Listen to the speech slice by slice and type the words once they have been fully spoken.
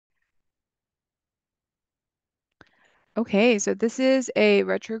Okay, so this is a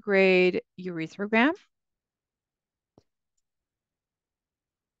retrograde urethrogram.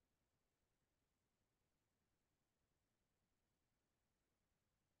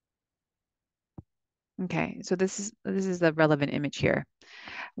 Okay, so this is the relevant image here.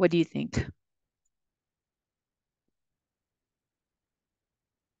 What do you think?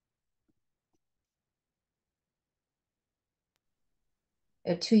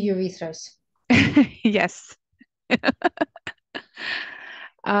 Two urethras. Yes.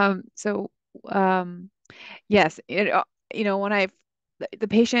 So um, yes, when the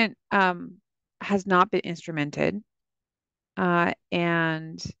patient has not been instrumented,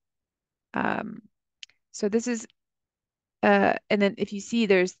 and um, so this is and then if you see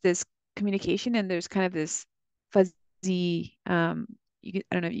there's this communication and there's kind of this fuzzy I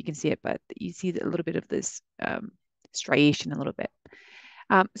don't know if you can see it, but you see a little bit of this striation a little bit.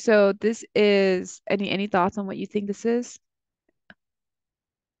 So this is any thoughts on what you think this is?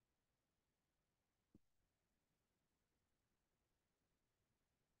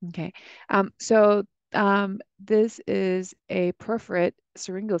 Okay. This is a perforate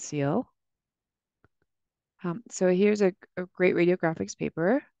syringocele. So here's a great radiographics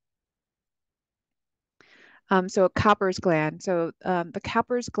paper. So Cowper's gland. The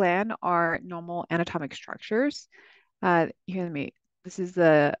Cowper's gland are normal anatomic structures. Here, let me. This is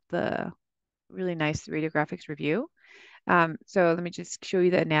the really nice radiographics review. So let me just show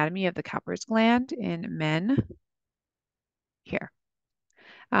you the anatomy of the Cowper's gland in men here.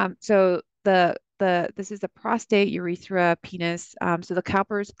 So the this is the prostate, urethra, penis. So the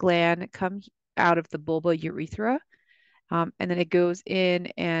Cowper's gland comes out of the bulba urethra, and then it goes in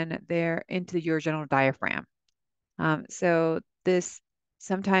and there into the urogenital diaphragm. So this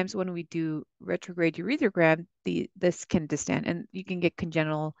sometimes when we do retrograde urethrogram, this can distend, and you can get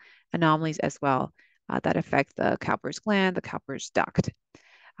congenital anomalies as well that affect the Cowper's gland, the Cowper's duct.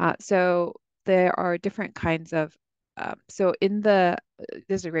 So there are different kinds of so in the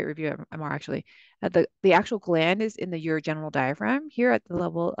this is a great review of MR actually. The actual gland is in the urogenital diaphragm here at the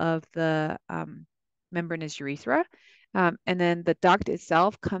level of the membranous urethra. And then the duct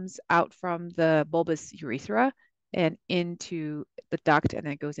itself comes out from the bulbous urethra and into the duct and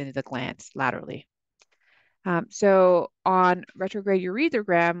then goes into the glands laterally. So on retrograde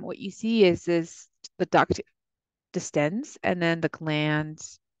urethrogram, what you see is this the duct distends and then the gland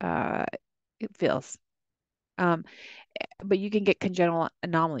it fills. Um, but you can get congenital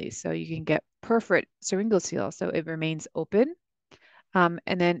anomalies. So you can get perforate syringocele, so it remains open, and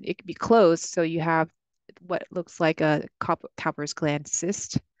then it can be closed, so you have what looks like a Cowper's gland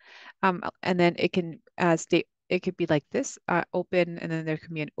cyst, and then it can stay. It could be like this, open, and then there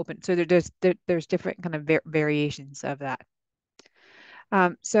can be an open. So there's different kind of variations of that.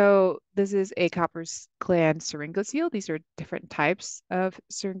 So this is a Cowper's gland syringocele. These are different types of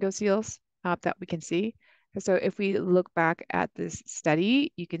syringoceles that we can see. And so if we look back at this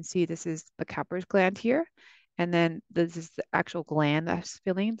study, you can see this is the Cowper's gland here. And then this is the actual gland that's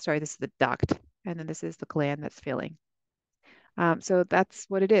filling. Sorry, this is the duct. And then this is the gland that's filling. So that's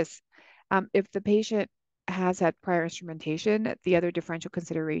what it is. If the patient has had prior instrumentation, the other differential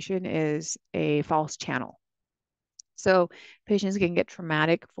consideration is a false channel. So patients can get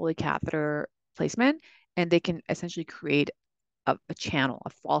traumatic Foley catheter placement, and they can essentially create a channel, a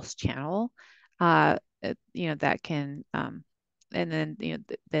false channel, that can, and then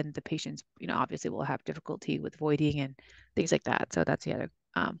then the patients, obviously will have difficulty with voiding and things like that. So that's the other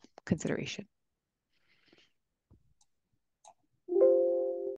consideration.